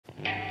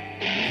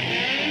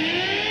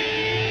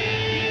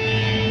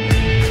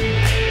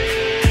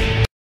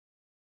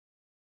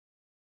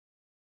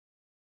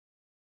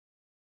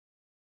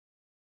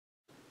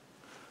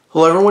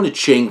Hello everyone, it's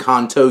Shane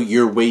Kanto,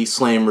 your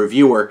Wasteland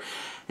reviewer,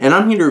 and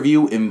I'm here to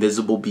review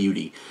Invisible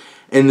Beauty.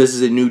 And this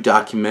is a new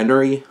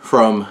documentary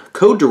from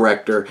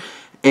co-director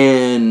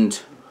and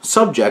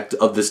subject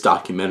of this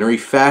documentary,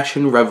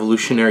 fashion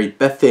revolutionary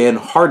Bethann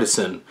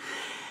Hardison,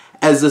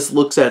 as this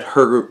looks at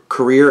her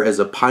career as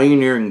a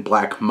pioneering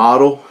black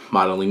model,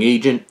 modeling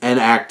agent, and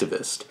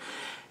activist.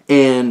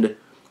 And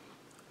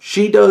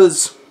she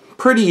does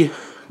pretty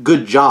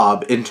good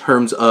job in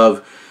terms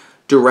of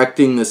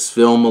directing this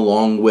film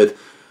along with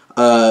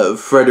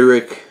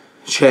Frederick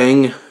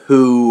Chang,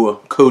 who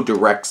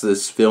co-directs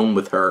this film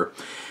with her.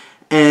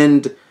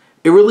 And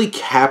it really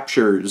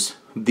captures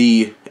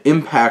the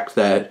impact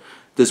that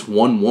this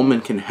one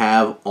woman can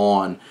have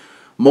on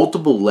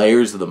multiple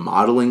layers of the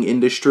modeling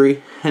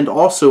industry and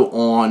also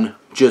on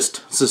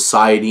just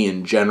society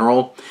in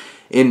general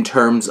in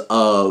terms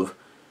of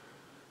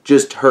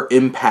just her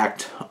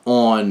impact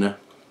on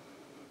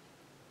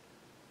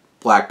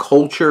black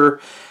culture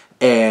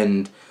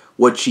and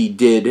what she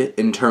did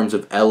in terms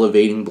of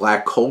elevating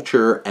black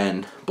culture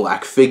and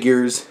black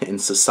figures in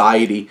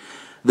society.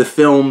 The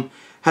film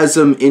has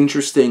some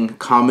interesting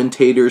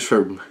commentators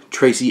from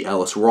Tracy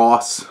Ellis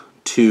Ross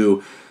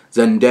to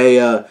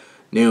Zendaya,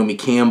 Naomi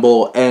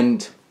Campbell,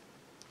 and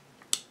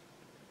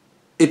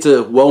it's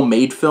a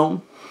well-made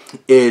film.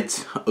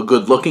 It's a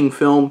good-looking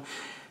film.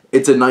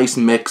 It's a nice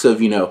mix of,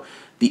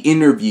 the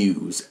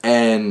interviews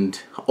and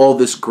all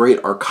this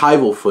great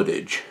archival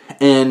footage.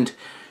 And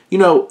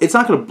it's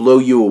not going to blow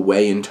you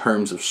away in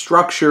terms of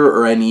structure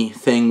or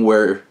anything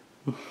where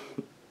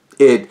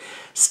it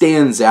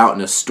stands out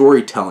in a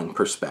storytelling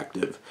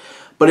perspective.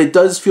 But it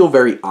does feel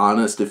very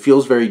honest. It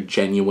feels very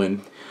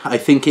genuine. I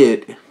think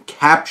it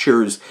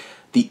captures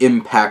the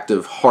impact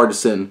of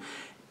Hardison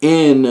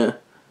in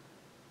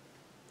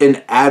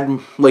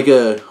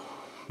a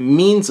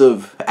means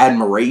of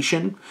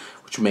admiration,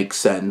 which makes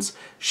sense.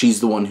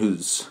 She's the one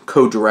who's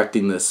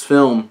co-directing this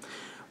film,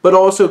 but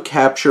also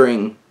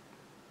capturing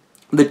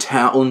the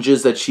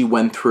challenges that she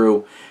went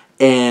through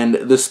and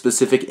the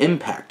specific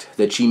impact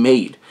that she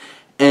made.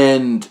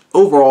 And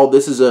overall,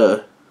 this is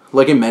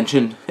like I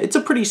mentioned, it's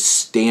a pretty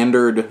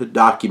standard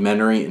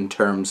documentary in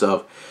terms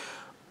of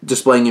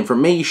displaying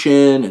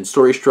information and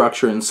story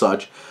structure and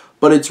such,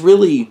 but it's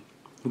really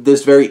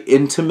this very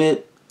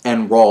intimate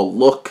and raw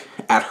look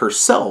at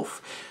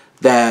herself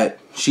that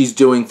she's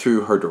doing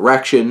through her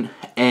direction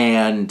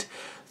and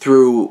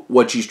through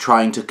what she's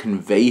trying to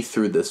convey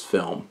through this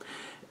film.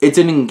 It's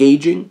an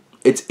engaging,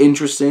 it's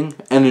interesting,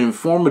 and an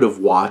informative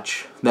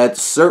watch that's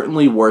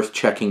certainly worth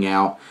checking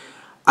out.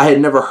 I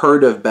had never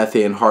heard of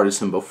Bethann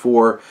Hardison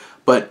before,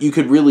 but you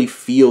could really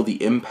feel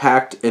the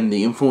impact and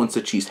the influence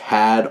that she's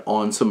had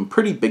on some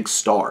pretty big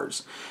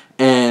stars.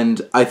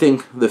 And I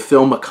think the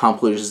film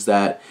accomplishes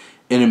that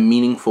in a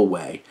meaningful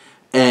way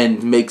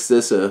and makes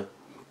this a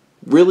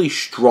really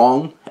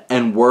strong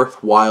and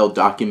worthwhile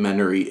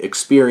documentary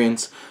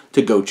experience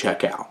to go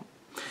check out.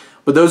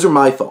 But those are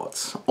my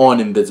thoughts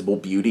on Invisible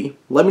Beauty.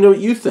 Let me know what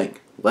you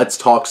think. Let's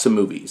talk some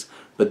movies.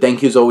 But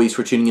thank you as always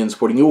for tuning in and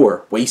supporting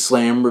your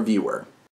Wasteland reviewer.